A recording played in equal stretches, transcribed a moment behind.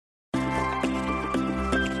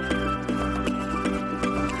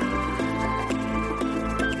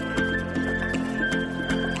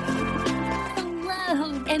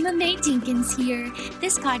Emma Mae Jenkins here.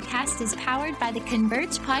 This podcast is powered by the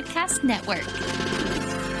Converge Podcast Network.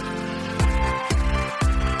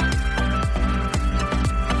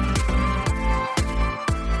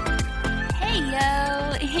 Hey,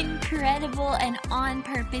 yo, incredible and on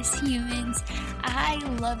purpose humans. I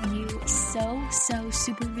love you so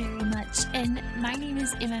super very much. And my name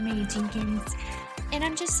is Emma Mae Jenkins. And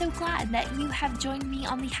I'm just so glad that you have joined me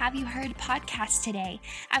on the Have You Heard podcast today.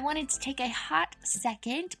 I wanted to take a hot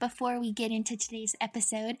second before we get into today's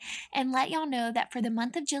episode and let y'all know that for the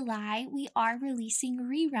month of July, we are releasing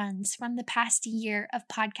reruns from the past year of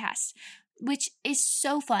podcasts, which is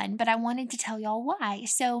so fun, but I wanted to tell y'all why.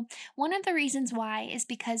 So one of the reasons why is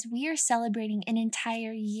because we are celebrating an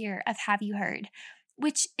entire year of Have You Heard,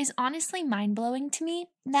 which is honestly mind-blowing to me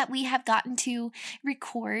that we have gotten to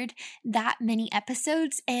record that many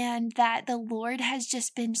episodes and that the Lord has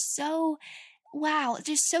just been so, wow,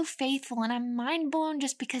 just so faithful. And I'm mind blown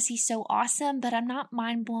just because he's so awesome, but I'm not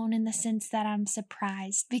mind blown in the sense that I'm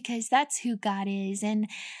surprised because that's who God is. And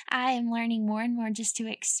I am learning more and more just to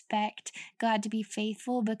expect God to be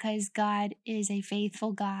faithful because God is a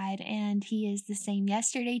faithful God and he is the same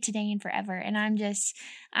yesterday, today, and forever. And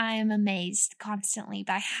I am amazed constantly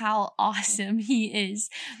by how awesome he is.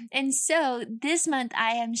 And so this month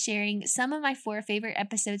I am sharing some of my 4 favorite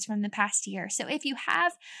episodes from the past year. So if you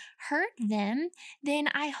have heard them, then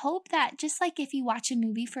I hope that just like if you watch a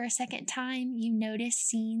movie for a second time, you notice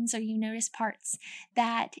scenes or you notice parts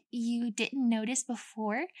that you didn't notice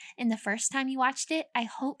before in the first time you watched it. I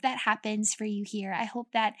hope that happens for you here. I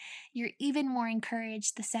hope that you're even more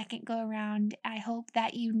encouraged the second go around. I hope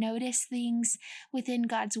that you notice things within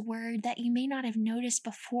God's word that you may not have noticed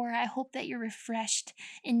before. I hope that you're refreshed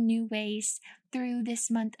in new ways through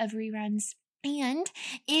this month of reruns. And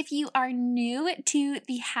if you are new to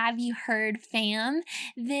the Have You Heard fam,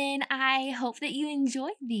 then I hope that you enjoy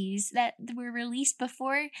these that were released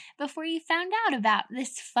before you found out about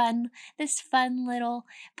this fun little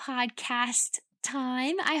podcast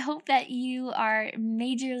time. I hope that you are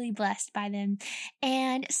majorly blessed by them.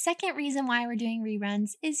 And second reason why we're doing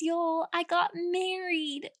reruns is I got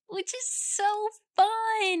married, which is so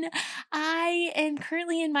fun. I am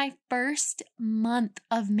currently in my first month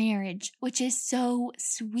of marriage, which is so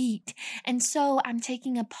sweet. And so I'm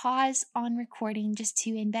taking a pause on recording just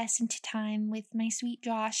to invest into time with my sweet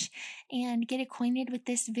Josh and get acquainted with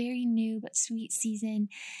this very new but sweet season.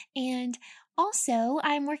 And also,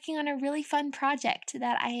 I'm working on a really fun project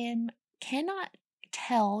that I cannot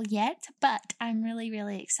tell yet, but I'm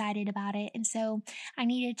really excited about it. And so I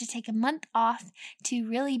needed to take a month off to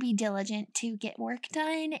really be diligent to get work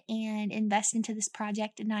done and invest into this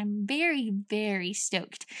project. And I'm very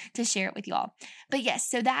stoked to share it with y'all. But yes,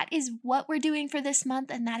 so that is what we're doing for this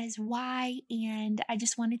month, and that is why. And I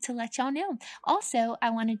just wanted to let y'all know. Also, I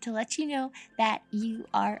wanted to let you know that you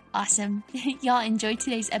are awesome. Y'all enjoy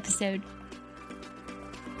today's episode.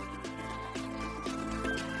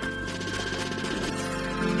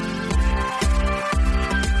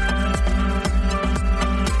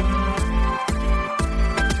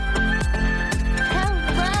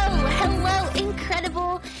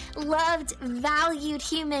 Loved, valued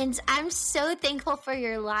humans, I'm so thankful for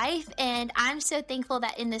your life, and I'm so thankful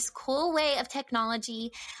that in this cool way of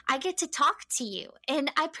technology, I get to talk to you. And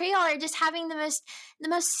I pray y'all are just having the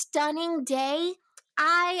most stunning day.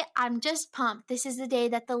 I'm just pumped. This is the day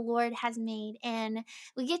that the Lord has made, and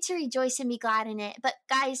we get to rejoice and be glad in it. But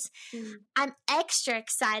guys, I'm extra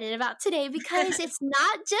excited about today because it's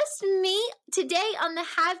not just me. Today on the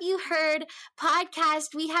Have You Heard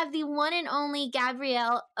podcast, we have the one and only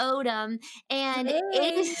Gabrielle Odom, and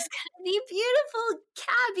it is going to be beautiful.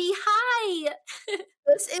 Gabby, hi.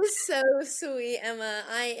 This is so sweet, Emma.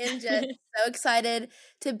 I am just so excited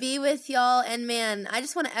to be with y'all. And man, I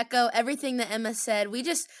just want to echo everything that Emma said. We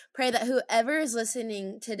just pray that whoever is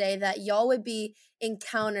listening today, that y'all would be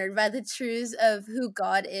encountered by the truths of who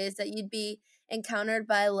God is, that you'd be encountered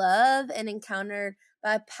by love and encountered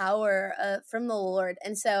by power from the Lord.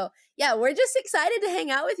 And so, yeah, we're just excited to hang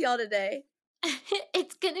out with y'all today.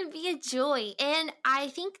 It's going to be a joy. And I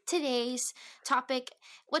think today's topic,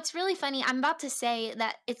 what's really funny, I'm about to say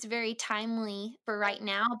that it's very timely for right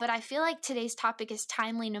now, but I feel like today's topic is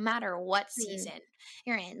timely no matter what season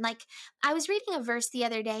you're in. Like, I was reading a verse the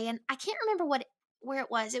other day, and I can't remember where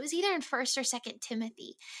it was. It was either in 1st or 2nd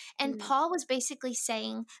Timothy. And Paul was basically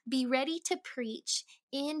saying, be ready to preach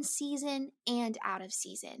in season and out of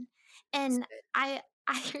season. And I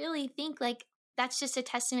really think like, that's just a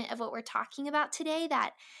testament of what we're talking about today,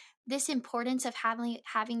 that this importance of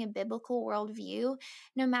having a biblical worldview,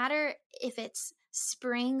 no matter if it's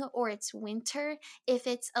spring or it's winter, if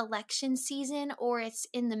it's election season or it's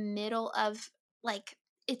in the middle of like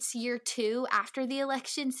it's year 2 after the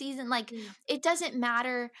election season. Like, Mm. it doesn't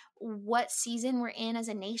matter what season we're in as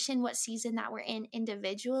a nation, what season that we're in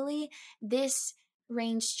individually. This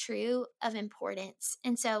reigns true of importance.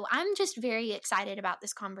 And so I'm just very excited about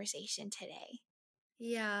this conversation today.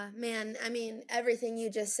 Yeah, man. I mean, everything you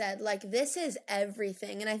just said, like, this is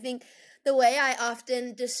everything. And I think the way I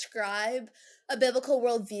often describe a biblical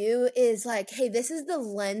worldview is like, hey, this is the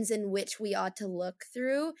lens in which we ought to look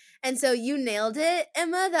through. And so you nailed it,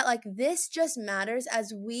 Emma, that like this just matters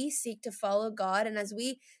as we seek to follow God and as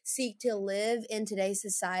we seek to live in today's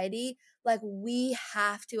society. Like, we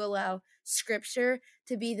have to allow scripture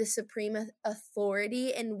to be the supreme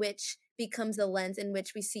authority in which becomes the lens in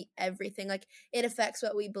which we see everything. Like, it affects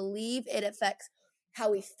what we believe. It affects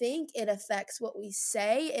how we think. It affects what we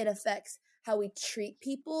say. It affects how we treat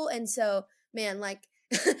people. And so, man, like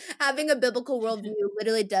having a biblical worldview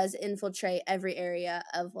literally does infiltrate every area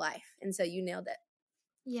of life. And so you nailed it.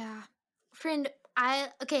 Yeah. Friend,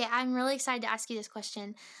 I'm really excited to ask you this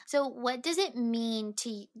question. So, what does it mean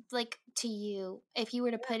to you, if you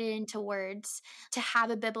were to put it into words, to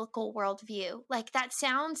have a biblical worldview? Like, it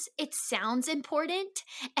sounds important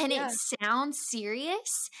and it Yeah. sounds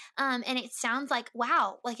serious. And it sounds like,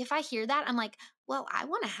 wow, like if I hear that, I'm like, well, I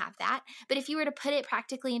want to have that. But if you were to put it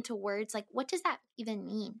practically into words, like, what does that even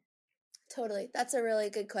mean? Totally. That's a really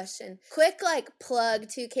good question. Quick like plug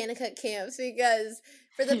to Kanakuk camps because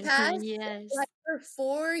for the past Yes. like for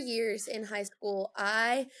 4 years in high school,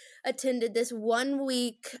 I attended this 1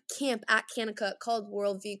 week camp at Kanakuk called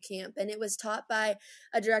Worldview Camp, and it was taught by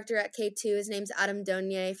a director at K2. His name's Adam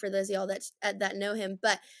Donier, for those of y'all that know him.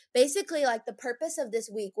 But basically, like the purpose of this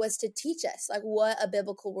week was to teach us like what a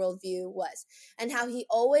biblical worldview was, and how he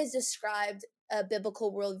always described a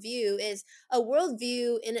biblical worldview is a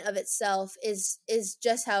worldview in and of itself is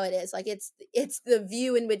just how it is. Like it's the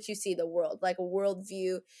view in which you see the world. Like a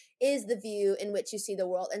worldview is the view in which you see the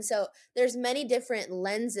world. And so there's many different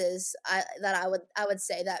lenses that I would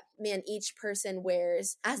say that man each person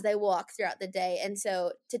wears as they walk throughout the day. And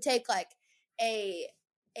so to take like a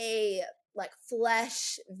like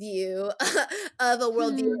flesh view of a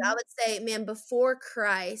worldview, I would say, man, before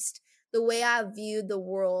Christ, the way I viewed the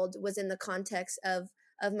world was in the context of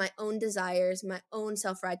my own desires, my own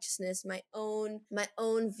self-righteousness, my own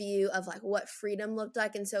view of like what freedom looked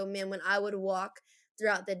like. And so, man, when I would walk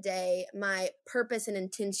throughout the day, my purpose and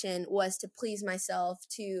intention was to please myself,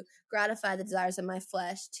 to gratify the desires of my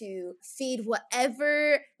flesh, to feed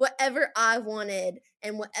whatever I wanted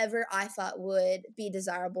and whatever I thought would be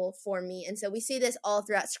desirable for me. And so we see this all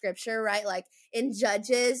throughout scripture, right? Like in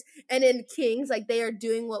Judges and in Kings, like they are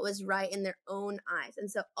doing what was right in their own eyes. And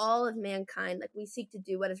so all of mankind, like we seek to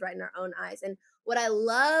do what is right in our own eyes. And what I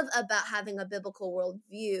love about having a biblical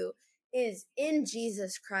worldview is in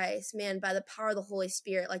Jesus Christ, man, by the power of the Holy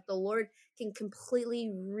Spirit, like the Lord can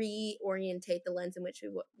completely reorientate the lens in which we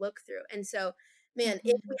look through. And so, man,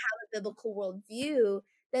 if we have a biblical worldview,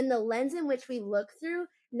 then the lens in which we look through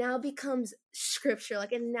now becomes scripture.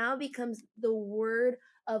 Like it now becomes the word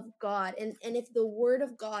of God. And if the word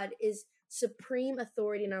of God is supreme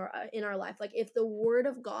authority in our life, like if the word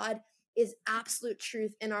of God is absolute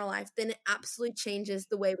truth in our life, then it absolutely changes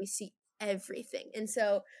the way we see everything. And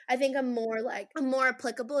so I think a more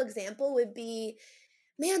applicable example would be,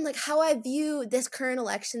 man, like how I view this current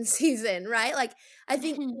election season, right? Like I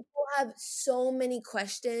think people have so many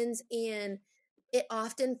questions, and it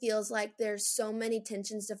often feels like there's so many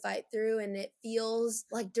tensions to fight through, and it feels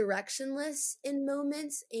like directionless in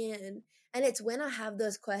moments. And it's when I have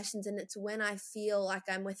those questions and it's when I feel like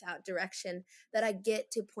I'm without direction that I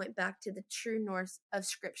get to point back to the true north of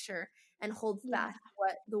scripture and hold Yeah. fast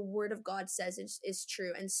what the word of God says is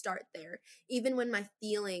true, and start there even when my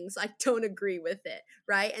feelings like don't agree with it,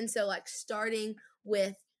 right? And so like starting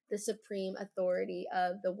with the supreme authority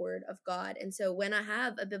of the word of God. And so when I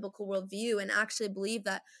have a biblical worldview and actually believe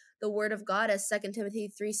that the word of God, as 2 Timothy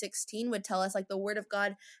 3:16 would tell us, like the word of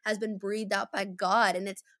God has been breathed out by God and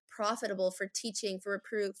it's profitable for teaching, for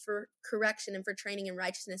reproof, for correction, and for training in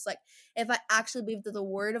righteousness. Like if I actually believe that the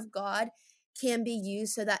word of God can be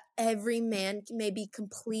used so that every man may be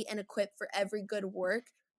complete and equipped for every good work,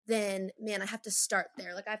 then man, I have to start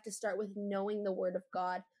there. Like I have to start with knowing the word of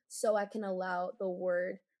God so I can allow the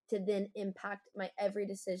word to then impact my every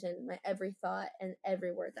decision, my every thought, and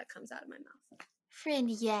every word that comes out of my mouth. Friend,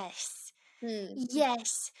 yes. Hmm.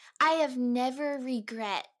 Yes. I have never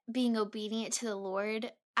regret being obedient to the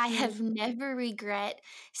Lord. I Hmm. have never regret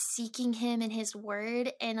seeking him in his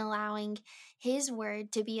word and allowing his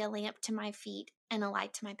word to be a lamp to my feet and a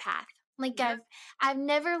light to my path. Like Yeah. I've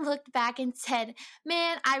never looked back and said,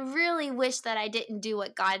 "Man, I really wish that I didn't do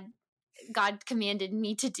what God commanded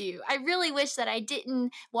me to do. I really wish that I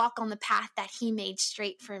didn't walk on the path that he made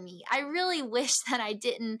straight for me. I really wish that I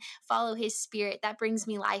didn't follow his spirit that brings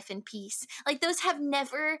me life and peace." Like those have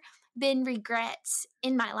never been regrets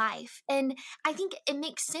in my life. And I think it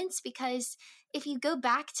makes sense because if you go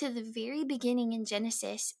back to the very beginning in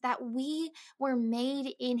Genesis, that we were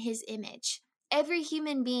made in his image. Every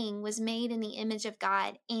human being was made in the image of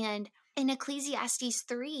God. And in Ecclesiastes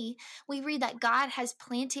 3, we read that God has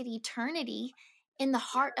planted eternity in the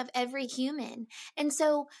heart of every human. And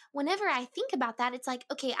so whenever I think about that, it's like,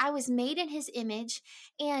 okay, I was made in his image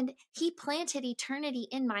and he planted eternity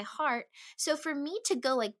in my heart. So for me to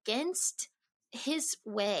go against his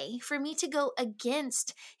way, for me to go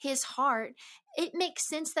against his heart, it makes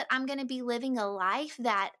sense that I'm going to be living a life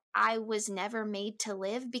that I was never made to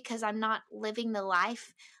live because I'm not living the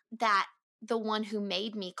life that the one who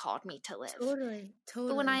made me called me to live. Totally.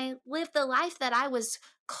 But when Totally. I live the life that I was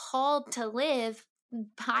called to live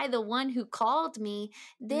by the one who called me,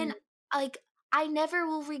 then Mhm. like I never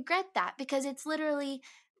will regret that because it's literally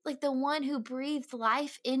like the one who breathed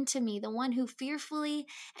life into me, the one who fearfully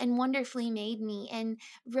and wonderfully made me and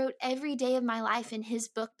wrote every day of my life in his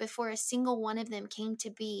book before a single one of them came to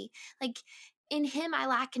be. Like in him, I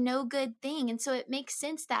lack no good thing. And so it makes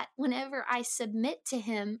sense that whenever I submit to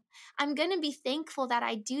him, I'm going to be thankful that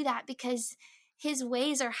I do that because his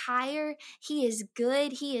ways are higher. He is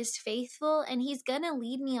good. He is faithful, and he's going to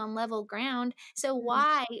lead me on level ground. So, Mhm.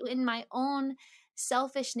 why, in my own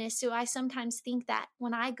selfishness, do I sometimes think that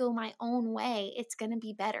when I go my own way, it's going to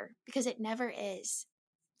be better? Because it never is.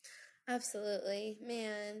 Absolutely.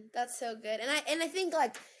 Man, that's so good. And I think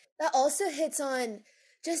like that also hits on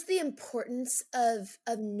just the importance of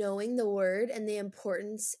knowing the word and the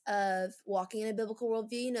importance of walking in a biblical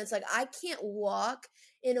worldview. You know, it's like I can't walk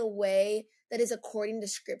in a way that is according to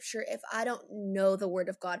scripture if I don't know the word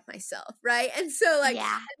of God myself, right? And so like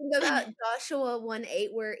Yeah. I think about Joshua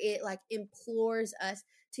 1:8 where it like implores us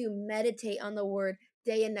to meditate on the word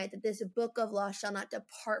day and night, that this book of law shall not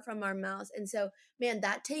depart from our mouths. And so man,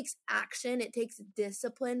 that takes action. It takes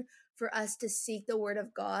discipline for us to seek the word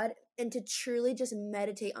of God and to truly just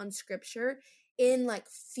meditate on scripture in like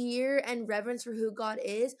fear and reverence for who God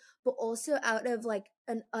is, but also out of like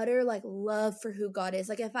an utter like love for who God is.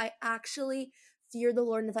 Like if I actually fear the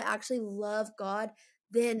Lord and if I actually love God,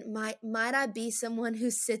 then might I be someone who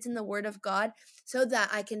sits in the word of God so that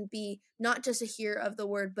I can be not just a hearer of the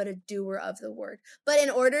word, but a doer of the word. But in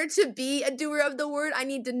order to be a doer of the word, I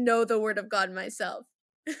need to know the word of God myself.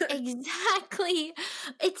 Exactly.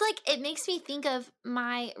 It's like it makes me think of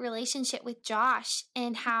my relationship with Josh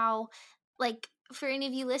and how, like, for any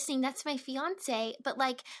of you listening, that's my fiance, but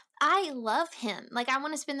like, I love him. Like, I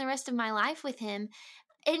want to spend the rest of my life with him.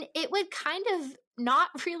 And it would kind of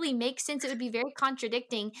not really make sense. It would be very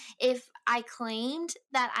contradicting if I claimed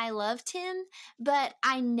that I loved him, but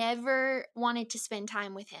I never wanted to spend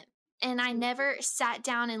time with him. And I never sat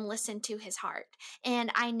down and listened to his heart.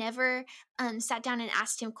 And I never sat down and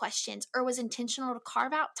asked him questions or was intentional to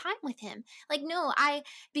carve out time with him. Like, no,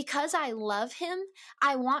 because I love him,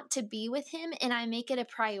 I want to be with him and I make it a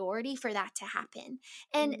priority for that to happen.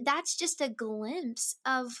 And Mhm. that's just a glimpse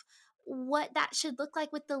of what that should look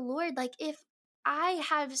like with the Lord. Like if I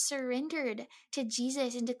have surrendered to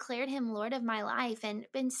Jesus and declared him Lord of my life and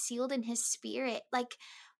been sealed in his spirit, like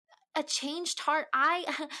a changed heart,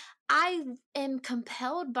 I am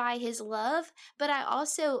compelled by his love, but I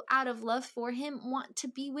also out of love for him want to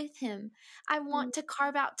be with him. I want to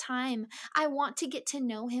carve out time. I want to get to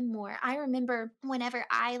know him more. I remember whenever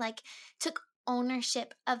I like took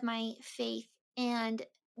ownership of my faith and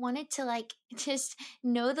wanted to like just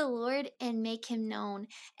know the Lord and make him known.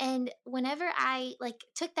 And whenever I like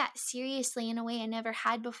took that seriously in a way I never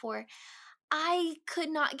had before, I could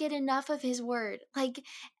not get enough of his word. Like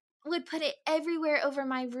would put it everywhere over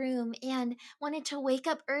my room and wanted to wake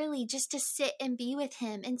up early just to sit and be with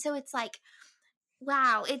him. And so it's like,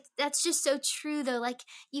 wow, that's just so true though. Like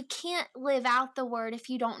you can't live out the word if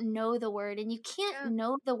you don't know the word, and you can't Yeah.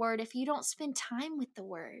 know the word if you don't spend time with the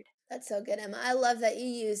word. That's so good, Emma. I love that you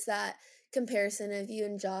use that comparison of you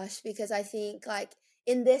and Josh because I think like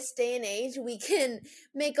in this day and age we can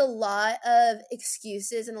make a lot of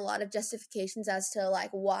excuses and a lot of justifications as to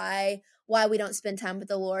like why we don't spend time with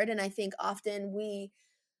the Lord, and I think often we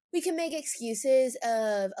can make excuses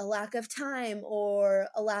of a lack of time or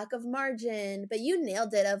a lack of margin, but you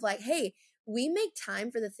nailed it of like, hey, we make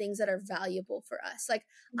time for the things that are valuable for us. Like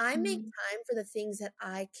I make Mhm. time for the things that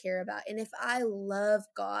I care about. And if I love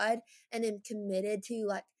God and am committed to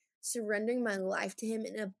like surrendering my life to him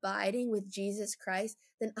and abiding with Jesus Christ,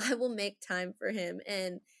 then I will make time for him.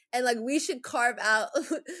 And like we should carve out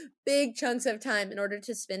big chunks of time in order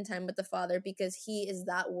to spend time with the Father, because he is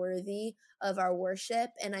that worthy of our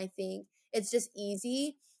worship. And I think it's just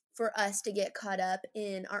easy for us to get caught up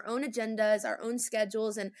in our own agendas, our own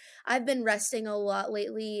schedules. And I've been resting a lot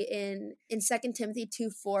lately in 2 Timothy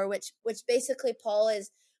 2:4, which basically Paul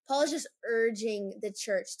is just urging the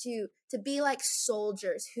church to be like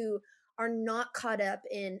soldiers who are not caught up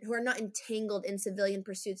in, who are not entangled in civilian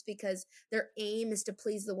pursuits, because their aim is to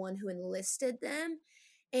please the one who enlisted them.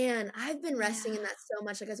 And I've been resting in that so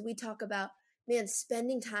much, like as we talk about, man,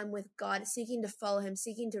 spending time with God, seeking to follow him,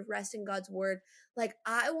 seeking to rest in God's word. Like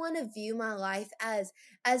I want to view my life as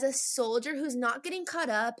a soldier who's not getting caught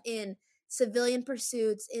up in civilian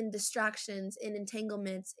pursuits, in distractions, in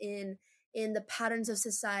entanglements, in the patterns of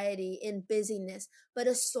society, in busyness, but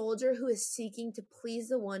a soldier who is seeking to please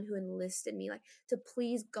the one who enlisted me, like to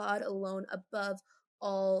please God alone above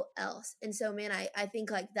all else. And so, man, I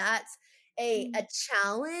think like that's a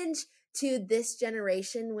challenge to this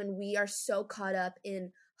generation when we are so caught up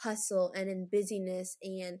in hustle and in busyness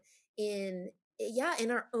and in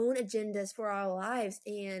our own agendas for our lives.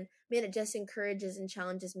 And man, it just encourages and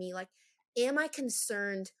challenges me. Like, am I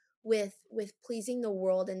concerned with pleasing the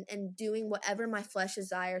world and doing whatever my flesh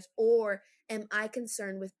desires, or am I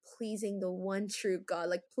concerned with pleasing the one true God,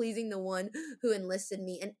 like pleasing the one who enlisted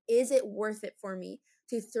me? And is it worth it for me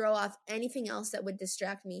to throw off anything else that would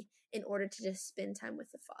distract me in order to just spend time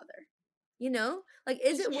with the Father? Like,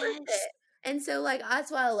 is it worth it? And so like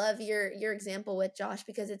that's why I love your example with Josh,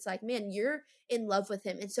 because it's like, man, you're in love with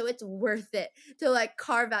him, and so it's worth it to like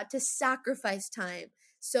carve out, to sacrifice time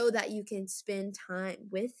so that you can spend time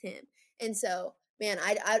with him. And so, man,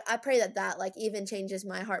 I pray that like even changes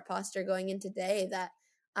my heart posture going into day, that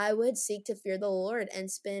I would seek to fear the Lord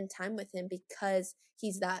and spend time with him, because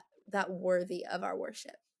he's that worthy of our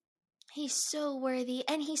worship. He's so worthy,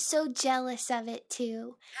 and he's so jealous of it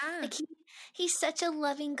too. Yeah. Like he's such a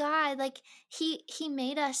loving God. Like he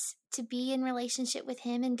made us to be in relationship with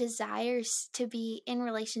him and desires to be in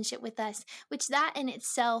relationship with us, which that in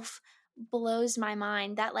itself blows my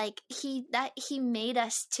mind, that he made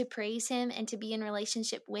us to praise him and to be in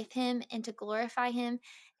relationship with him and to glorify him,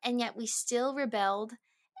 and yet we still rebelled.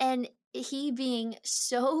 And he, being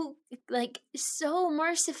so so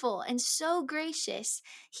merciful and so gracious,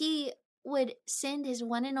 he would send his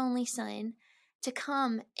one and only son to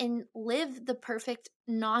come and live the perfect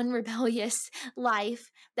non-rebellious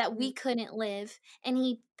life that we couldn't live. And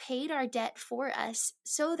he paid our debt for us,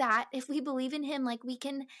 so that if we believe in him, like we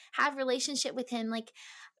can have relationship with him. Like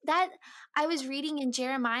that, I was reading in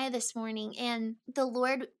Jeremiah this morning, and the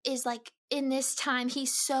Lord is like, in this time,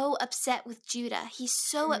 he's so upset with Judah. He's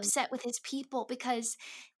so upset with his people, because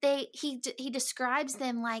he describes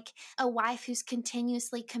them like a wife who's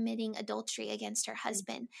continuously committing adultery against her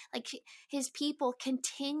husband. Like his people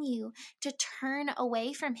continue to turn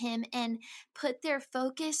away from him and put their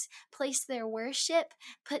focus, place their worship,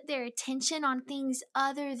 put their attention on things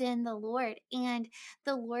other than the Lord. And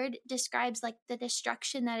the Lord describes like the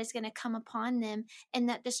destruction that is going to come upon them, and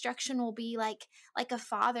that destruction will be like a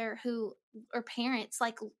father or parents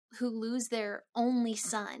like who lose their only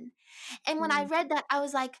son. And when I read that, I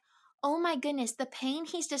was like, oh my goodness, the pain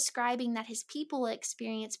he's describing that his people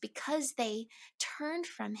experience because they turned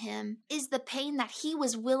from him is the pain that he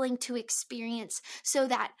was willing to experience so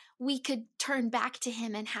that we could turn back to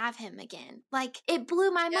him and have him again. Like, it blew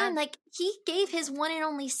my mind. Like, he gave his one and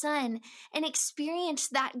only son and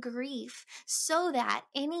experienced that grief so that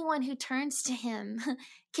anyone who turns to him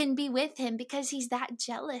can be with him, because he's that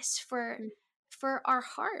jealous for our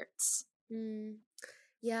hearts.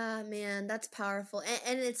 Yeah, man, that's powerful.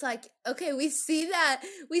 And it's like, okay, we see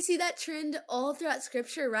that trend all throughout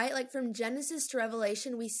scripture, right? Like from Genesis to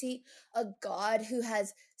Revelation, we see a God who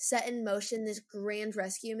has set in motion this grand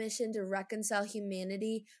rescue mission to reconcile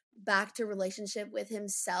humanity back to relationship with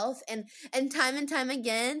himself. And time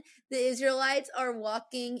again, the Israelites are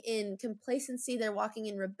walking in complacency, they're walking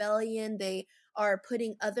in rebellion, they are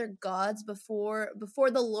putting other gods before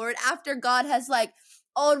the Lord, after God has like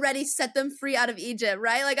already set them free out of Egypt,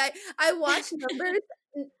 right? Like I watched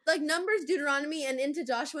Numbers, Deuteronomy, and into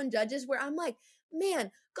Joshua and Judges, where I'm like,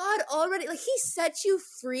 man, God already, like, he set you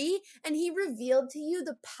free and he revealed to you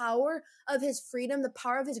the power of his freedom, the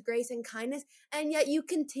power of his grace and kindness, and yet you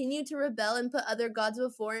continue to rebel and put other gods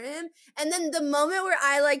before him. And then the moment where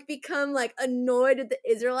I like become like annoyed with the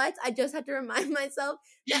Israelites, I just have to remind myself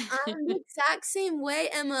that I'm the exact same way,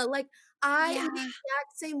 Emma. Like, I am the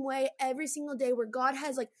exact same way every single day, where God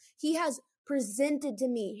has like, he has presented to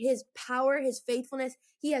me his power, his faithfulness.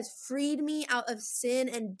 He has freed me out of sin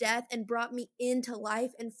and death and brought me into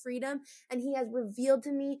life and freedom. And he has revealed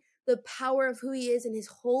to me the power of who he is and his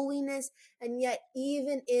holiness. And yet,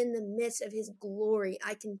 even in the midst of his glory,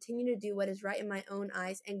 I continue to do what is right in my own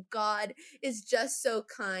eyes. And God is just so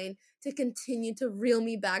kind to continue to reel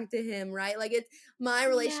me back to him, right? Like, it's my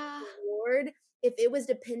relationship with the Lord. If it was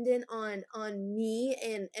dependent on me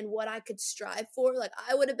and what I could strive for, like,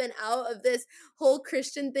 I would have been out of this whole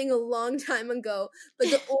Christian thing a long time ago. But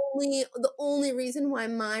the only reason why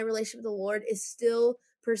my relationship with the Lord is still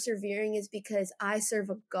persevering is because I serve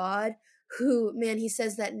a God who, man, he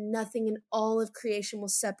says that nothing in all of creation will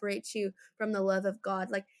separate you from the love of God.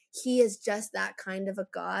 Like, he is just that kind of a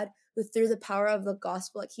God who, through the power of the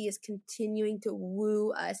gospel, like, he is continuing to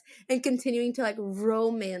woo us and continuing to, like,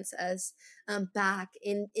 romance us back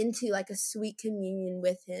into like a sweet communion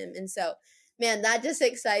with him. And so, man, that just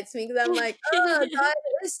excites me because I'm like, oh, God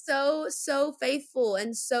is so, so faithful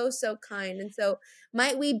and so, so kind. And so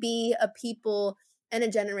might we be a people and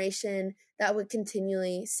a generation that would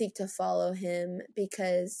continually seek to follow him,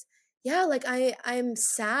 because yeah, like I'm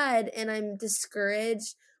sad and I'm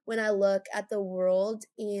discouraged when I look at the world,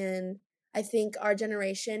 and I think our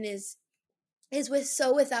generation is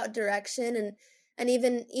without direction, and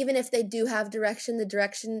even if they do have direction, the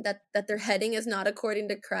direction that they're heading is not according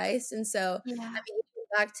to Christ. And so Yeah. I mean,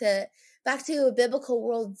 back to a biblical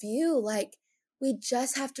worldview, like, we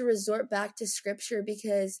just have to resort back to scripture,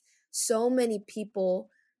 because so many people,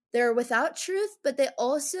 they're without truth, but they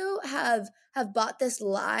also have bought this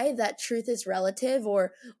lie that truth is relative,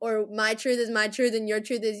 or my truth is my truth and your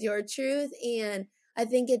truth is your truth. And I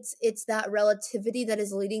think it's that relativity that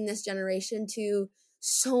is leading this generation to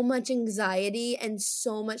so much anxiety and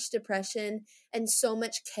so much depression and so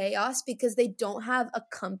much chaos, because they don't have a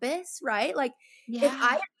compass, right? Like, if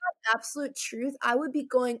I had absolute truth, I would be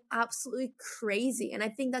going absolutely crazy. And I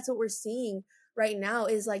think that's what we're seeing right now,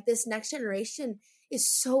 is like this next generation is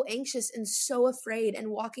so anxious and so afraid and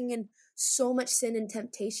walking in so much sin and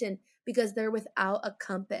temptation because they're without a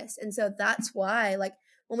compass. And so that's why, like,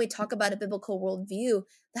 when we talk about a biblical worldview,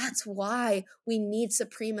 that's why we need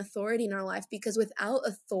supreme authority in our life, because without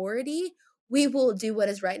authority, we will do what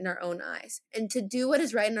is right in our own eyes. And to do what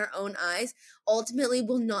is right in our own eyes ultimately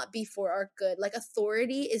will not be for our good. Like,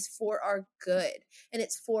 authority is for our good, and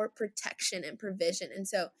it's for protection and provision. And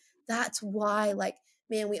so that's why, like,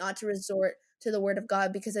 man, we ought to resort to the word of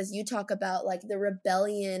God, because as you talk about, like, the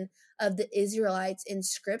rebellion of the Israelites in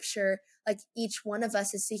scripture, like, each one of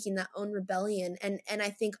us is seeking that own rebellion. And I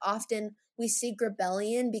think often we seek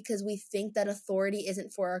rebellion because we think that authority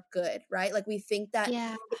isn't for our good, right? Like, we think that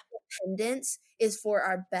independence is for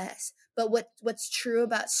our best. But what's true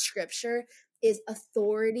about scripture is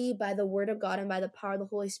authority by the word of God and by the power of the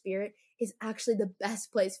Holy Spirit is actually the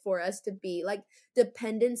best place for us to be. Like,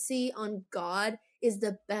 dependency on God is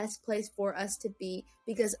the best place for us to be,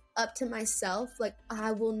 because up to myself, like,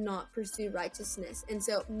 I will not pursue righteousness. And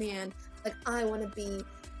so, man, like, I want to be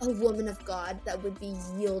a woman of God that would be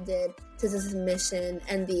yielded to the submission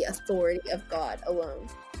and the authority of God alone.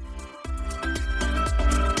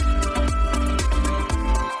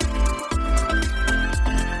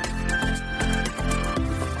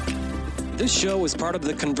 This show is part of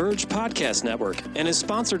the Converge Podcast Network and is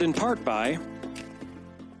sponsored in part by...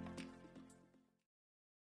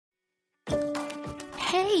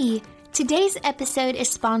 Hey, today's episode is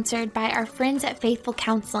sponsored by our friends at Faithful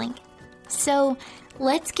Counseling. So,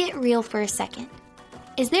 let's get real for a second.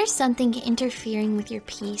 Is there something interfering with your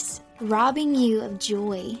peace, robbing you of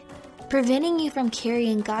joy, preventing you from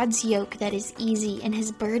carrying God's yoke that is easy and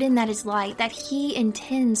His burden that is light, that He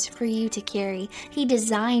intends for you to carry, He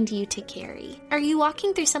designed you to carry? Are you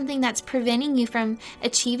walking through something that's preventing you from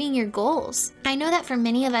achieving your goals? I know that for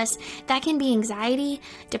many of us, that can be anxiety,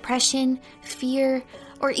 depression, fear,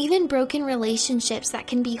 or even broken relationships that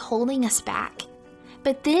can be holding us back.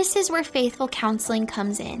 But this is where Faithful Counseling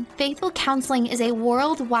comes in. Faithful Counseling is a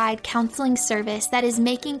worldwide counseling service that is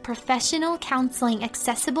making professional counseling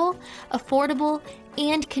accessible, affordable,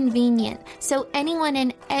 and convenient, so anyone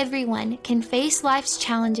and everyone can face life's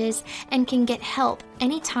challenges and can get help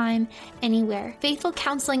anytime, anywhere. Faithful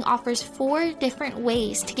Counseling offers 4 different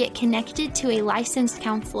ways to get connected to a licensed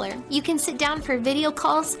counselor. You can sit down for video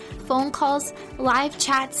calls, phone calls, live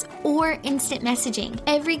chats, or instant messaging.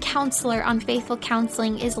 Every counselor on Faithful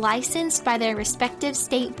Counseling is licensed by their respective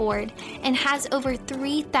state board and has over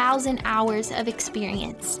 3,000 hours of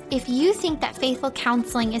experience. If you think that Faithful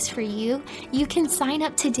Counseling is for you, you can Sign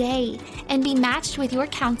up today and be matched with your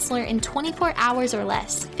counselor in 24 hours or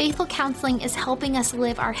less. Faithful Counseling is helping us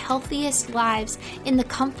live our healthiest lives in the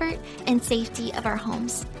comfort and safety of our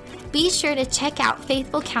homes. Be sure to check out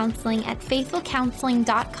Faithful Counseling at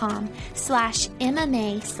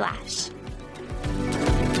faithfulcounseling.com/MMA/.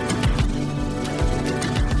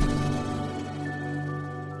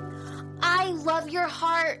 I love your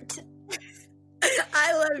heart.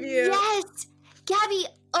 I love you. Yes, Gabby.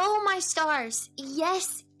 Oh my stars.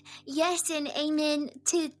 Yes, and amen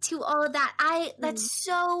to all of that. That's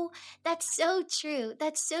so true.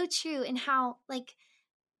 That's so true. And how like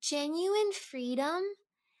genuine freedom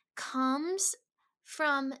comes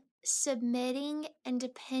from submitting and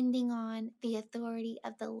depending on the authority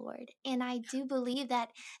of the Lord. And I do believe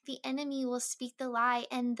that the enemy will speak the lie,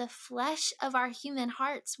 and the flesh of our human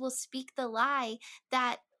hearts will speak the lie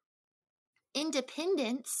that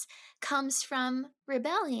independence comes from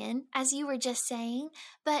rebellion, as you were just saying,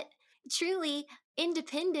 but truly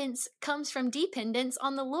independence comes from dependence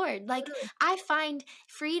on the Lord. Like I find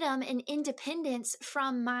freedom and independence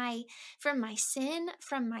from my sin,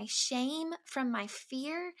 from my shame, from my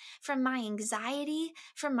fear, from my anxiety,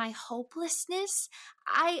 from my hopelessness,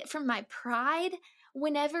 from my pride,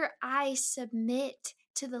 whenever I submit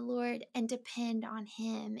to the Lord and depend on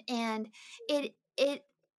him. And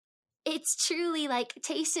it's truly like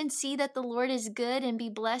taste and see that the Lord is good and be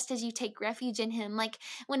blessed as you take refuge in him. Like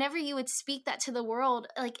whenever you would speak that to the world,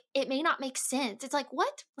 like it may not make sense. It's like,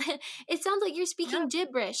 what? It sounds like you're speaking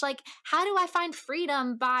gibberish. Like, how do I find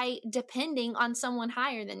freedom by depending on someone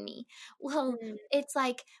higher than me? Well, it's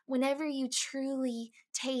like whenever you truly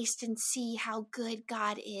taste and see how good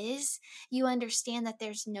God is, you understand that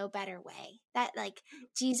there's no better way. That like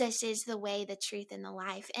Jesus is the way, the truth, and the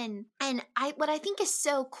life. And what I think is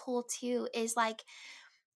so cool too is like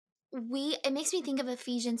it makes me think of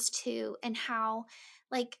Ephesians 2 and how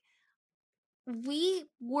like we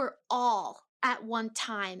were all at one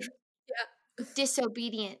time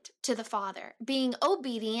disobedient to the Father, being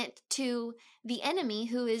obedient to the enemy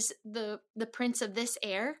who is the prince of this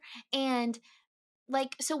air. And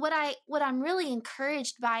like, so what I'm really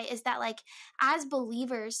encouraged by is that like as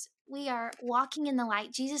believers, we are walking in the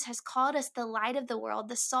light. Jesus has called us the light of the world,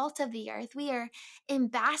 the salt of the earth. We are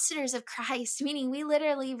ambassadors of Christ, meaning we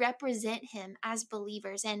literally represent him as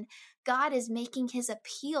believers. And God is making his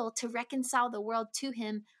appeal to reconcile the world to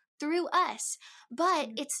him through us.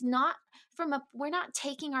 But it's not we're not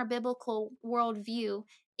taking our biblical worldview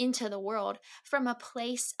into the world from a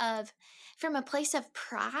place of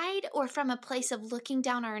pride or from a place of looking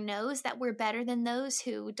down our nose that we're better than those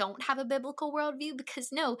who don't have a biblical worldview,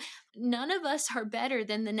 because no, none of us are better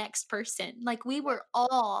than the next person. Like we were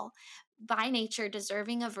all by nature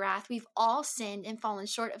deserving of wrath. We've all sinned and fallen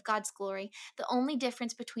short of God's glory. The only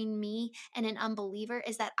difference between me and an unbeliever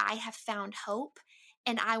is that I have found hope,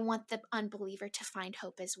 and I want the unbeliever to find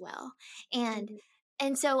hope as well. And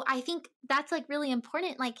so I think that's like really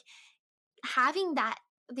important. Like having that,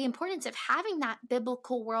 the importance of having that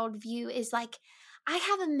biblical worldview is like, I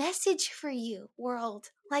have a message for you, world.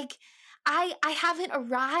 Like I haven't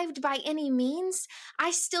arrived by any means. I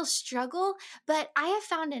still struggle, but I have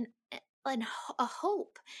found a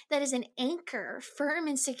hope that is an anchor firm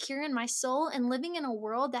and secure in my soul, and living in a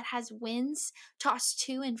world that has winds tossed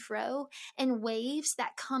to and fro and waves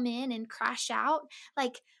that come in and crash out.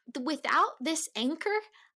 Like without this anchor,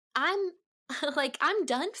 I'm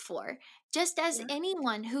done for, just as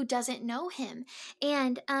anyone who doesn't know him.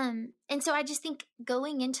 And so I just think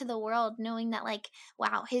going into the world knowing that like,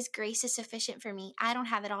 wow, his grace is sufficient for me. I don't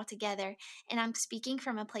have it all together. And I'm speaking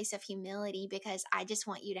from a place of humility because I just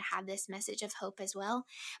want you to have this message of hope as well.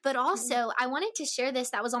 But also I wanted to share this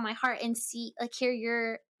that was on my heart and see, like,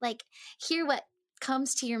 hear what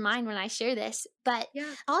comes to your mind when I share this. But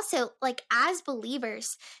also, like, as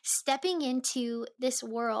believers stepping into this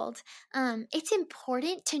world, it's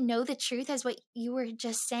important to know the truth, as what you were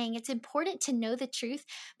just saying. It's important to know the truth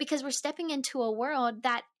because we're stepping into a world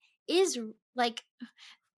that is like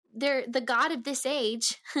the God of this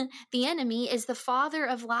age, the enemy, is the father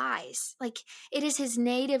of lies. Like it is his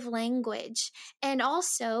native language. And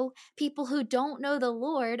also people who don't know the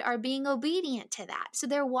Lord are being obedient to that. So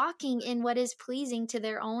they're walking in what is pleasing to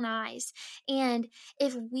their own eyes. And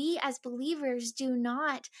if we as believers do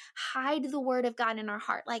not hide the word of God in our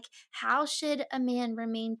heart, like how should a man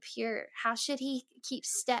remain pure? How should he keep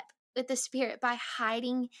step with the Spirit? By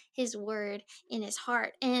hiding his word in his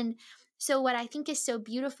heart. And so what I think is so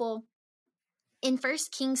beautiful, in 1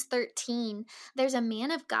 Kings 13, there's a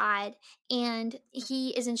man of God, and he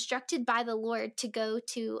is instructed by the Lord to go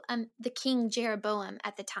to the king Jeroboam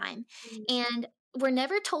at the time. And we're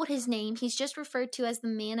never told his name. He's just referred to as the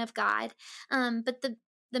man of God. But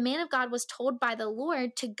the man of God was told by the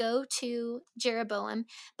Lord to go to Jeroboam.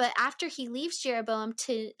 But after he leaves Jeroboam,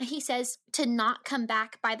 he says to not come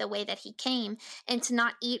back by the way that he came, and to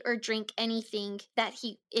not eat or drink anything that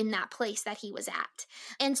in that place that he was at.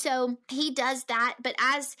 And so he does that. But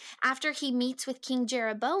after he meets with King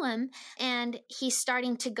Jeroboam, and he's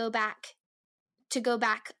starting to go back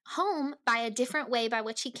home by a different way by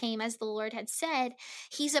which he came, as the Lord had said,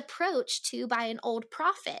 he's approached by an old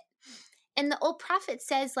prophet. And the old prophet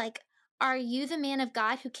says, like, are you the man of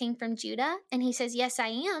God who came from Judah? And he says, yes, I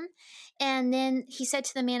am. And then he said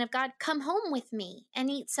to the man of God, come home with me and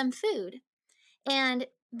eat some food. And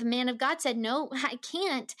the man of God said, no, I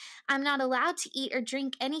can't. I'm not allowed to eat or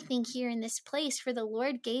drink anything here in this place, for the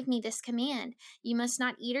Lord gave me this command. You must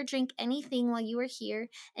not eat or drink anything while you are here,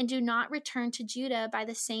 and do not return to Judah by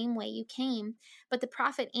the same way you came. But the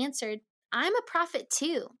prophet answered, I'm a prophet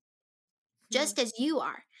too, just as you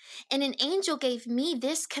are. And an angel gave me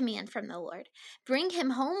this command from the Lord: bring him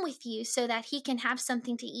home with you so that he can have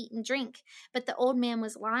something to eat and drink. But the old man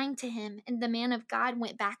was lying to him, and the man of God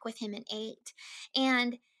went back with him and ate.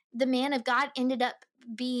 And the man of God ended up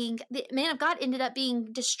being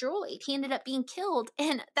destroyed. He ended up being killed.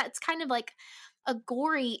 And that's kind of like a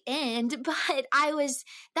gory end, but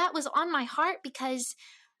that was on my heart because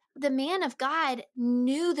the man of God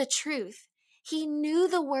knew the truth. He knew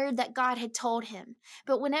the word that God had told him.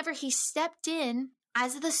 But whenever he stepped in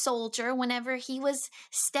as the soldier, whenever he was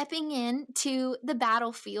stepping into the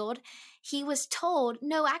battlefield, he was told,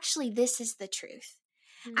 no, actually, this is the truth.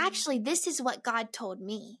 Actually, this is what God told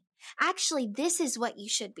me. Actually, this is what you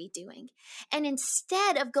should be doing. And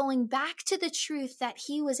instead of going back to the truth that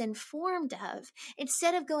he was informed of,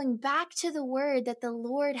 instead of going back to the word that the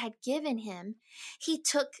Lord had given him, he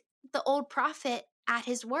took the old prophet at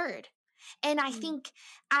his word. And I think,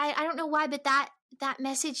 I don't know why, but that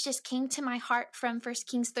message just came to my heart from 1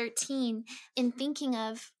 Kings 13 in thinking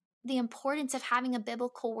of the importance of having a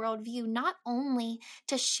biblical worldview, not only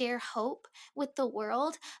to share hope with the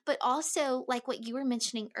world, but also like what you were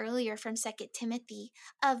mentioning earlier from 2 Timothy,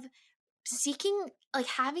 of seeking, like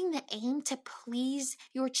having the aim to please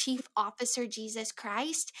your chief officer, Jesus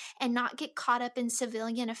Christ, and not get caught up in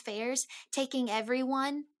civilian affairs, taking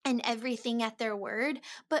everyone and everything at their word,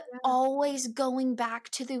 but always going back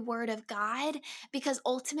to the word of God, because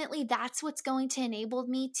ultimately that's what's going to enable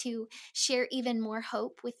me to share even more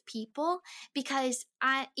hope with people. Because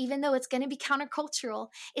even though it's going to be countercultural,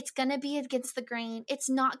 it's going to be against the grain. It's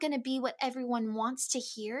not going to be what everyone wants to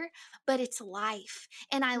hear, but it's life.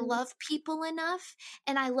 And I love people enough,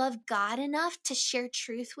 and I love God enough to share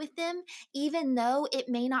truth with them, even though it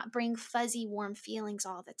may not bring fuzzy, warm feelings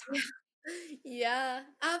all the time. Yeah,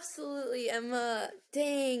 absolutely, Emma.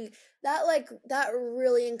 Dang, that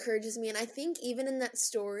really encourages me. And I think even in that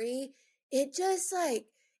story, it just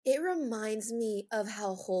it reminds me of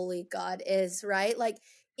how holy God is, right? Like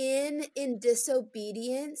in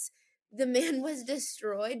disobedience, the man was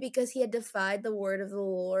destroyed because he had defied the word of the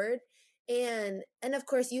Lord. And of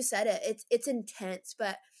course you said it. It's intense,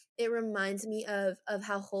 but it reminds me of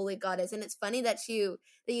how holy God is. And it's funny that you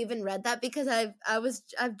even read that, because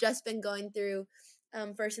I've just been going through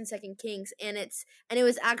First and Second Kings, and it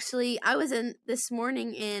was actually, I was in this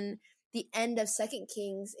morning in the end of Second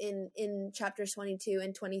Kings in chapters 22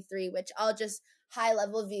 and 23, which I'll just high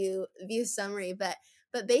level view summary, but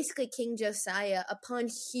basically King Josiah, upon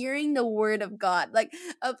hearing the word of God,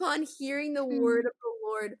 upon hearing the word of the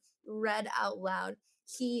Lord read out loud,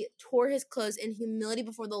 he tore his clothes in humility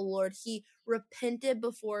before the Lord. He repented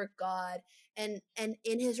before God, and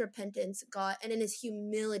in his repentance, God, and in his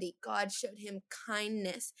humility, God showed him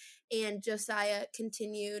kindness. And Josiah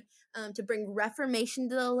continued to bring reformation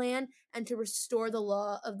to the land and to restore the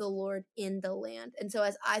law of the Lord in the land. And so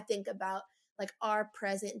as I think about our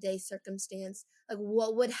present day circumstance,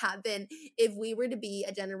 what would happen if we were to be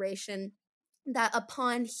a generation that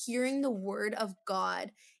upon hearing the word of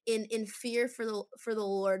God in fear for the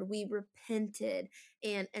Lord, we repented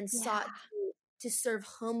and sought to serve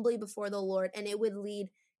humbly before the Lord, and it would lead,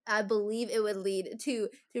 I believe it would lead to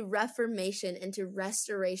reformation and to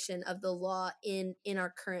restoration of the law in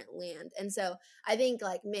our current land. And so I think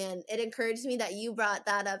man, it encouraged me that you brought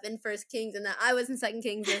that up in First Kings and that I was in Second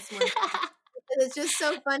Kings this morning. It's just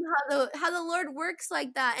so fun how the Lord works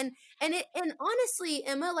like that. And honestly,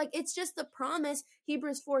 Emma, it's just the promise,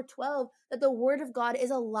 Hebrews 4:12, that the word of God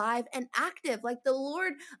is alive and active. The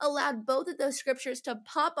Lord allowed both of those scriptures to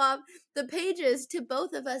pop off the pages to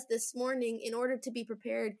both of us this morning in order to be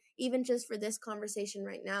prepared, even just for this conversation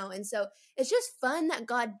right now. And so it's just fun that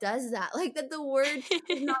God does that, that the word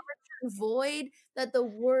does not return void, that the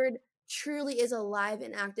word truly is alive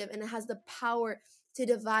and active, and it has the power to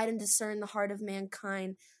divide and discern the heart of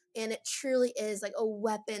mankind. And it truly is like a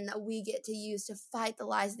weapon that we get to use to fight the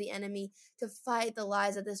lies of the enemy, to fight the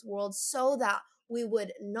lies of this world, so that we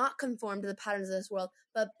would not conform to the patterns of this world,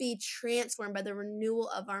 but be transformed by the renewal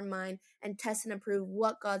of our mind and test and approve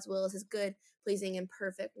what God's will is, his good, pleasing, and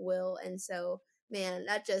perfect will. And so, man,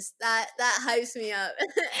 that hypes me up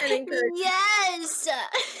and encourages. Yes.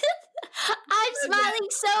 I'm smiling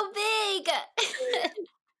so big.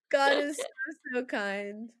 God is so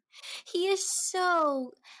kind. He is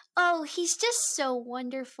he's just so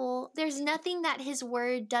wonderful. There's nothing that his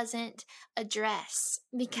word doesn't address,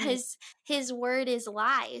 because his word is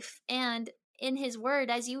life. And in his word,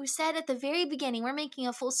 as you said at the very beginning, we're making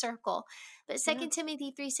a full circle. But 2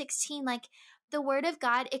 Timothy 3:16, like, the word of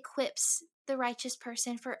God equips the righteous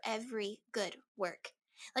person for every good work.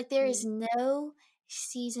 Like, there is no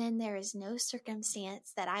season, there is no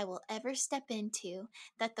circumstance that I will ever step into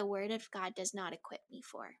that the word of God does not equip me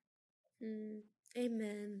for.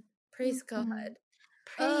 Amen. Praise God.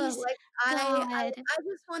 Praise God. I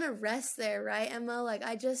just want to rest there, right, Emma? Like,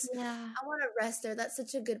 I want to rest there. That's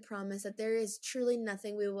such a good promise, that there is truly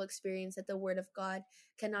nothing we will experience that the word of God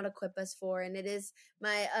cannot equip us for. And it is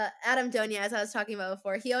my Adam Donia, as I was talking about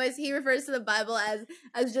before, he refers to the Bible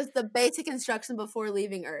as just the basic instruction before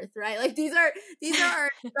leaving earth, right? Like, these are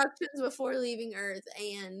our instructions before leaving earth.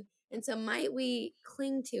 And so might we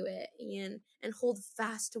cling to it and hold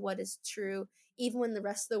fast to what is true, even when the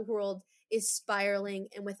rest of the world is spiraling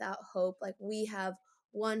and without hope. Like, we have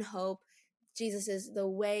one hope. Jesus is the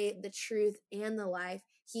way, the truth, and the life.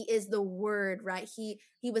 He is the word, right? He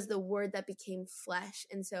was the word that became flesh.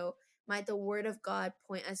 And so might the word of God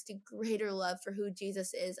point us to greater love for who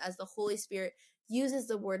Jesus is, as the Holy Spirit uses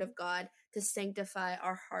the word of God to sanctify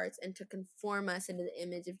our hearts and to conform us into the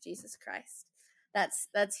image of Jesus Christ.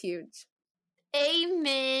 That's huge.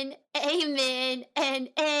 Amen, amen, and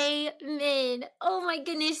amen. Oh my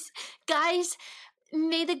goodness. Guys,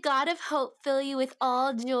 may the God of hope fill you with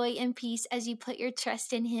all joy and peace as you put your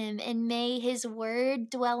trust in him, and may his word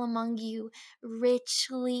dwell among you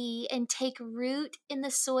richly and take root in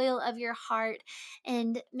the soil of your heart.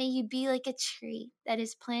 And may you be like a tree that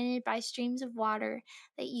is planted by streams of water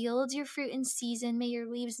that yields your fruit in season. May your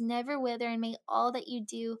leaves never wither, and may all that you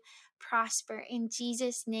do prosper. In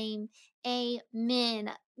Jesus' name,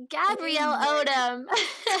 amen. Gabrielle Odom.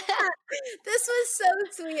 This was so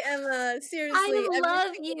sweet, Emma. Seriously. I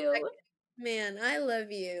love you. Man, I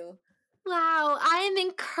love you. Wow, I am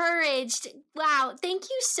encouraged. Wow, thank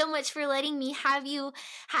you so much for letting me have you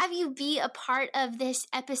be a part of this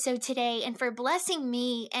episode today, and for blessing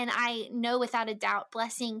me, and I know without a doubt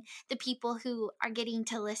blessing the people who are getting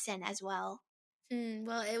to listen as well.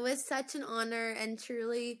 Well, it was such an honor and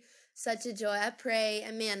truly such a joy. I pray,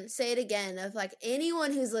 and man, say it again, of like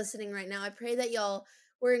anyone who's listening right now, I pray that y'all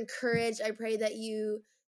were encouraged. I pray that you,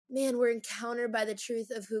 man, were encountered by the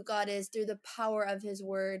truth of who God is through the power of his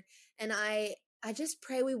word. And I just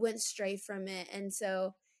pray we went stray from it. And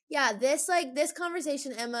so, yeah, this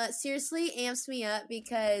conversation, Emma, seriously amps me up,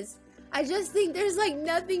 because I just think there's like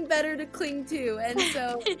nothing better to cling to. And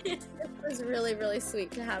so it was really, really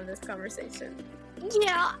sweet to have this conversation.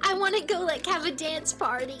 Yeah, I want to go like have a dance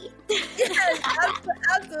party. Yes,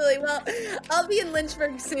 absolutely. Well, I'll be in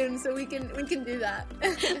Lynchburg soon, so we can do that.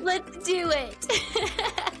 Let's do it.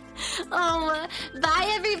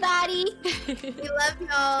 Bye everybody. We love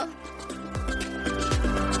y'all.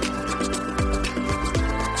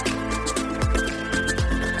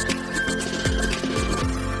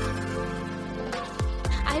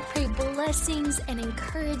 I pray blessings and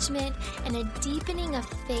encouragement and a deepening of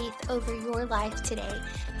faith over your life today.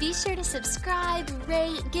 Be sure to subscribe,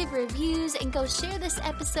 rate, give reviews, and go share this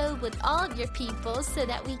episode with all of your people so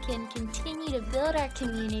that we can continue to build our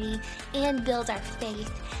community and build our faith.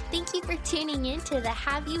 Thank you for tuning in to the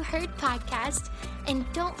Have You Heard podcast, and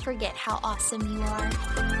don't forget how awesome you are.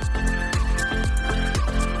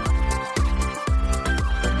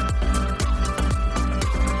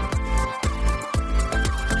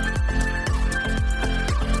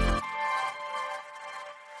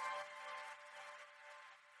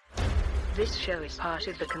 This show is part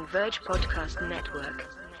of the Converge Podcast Network.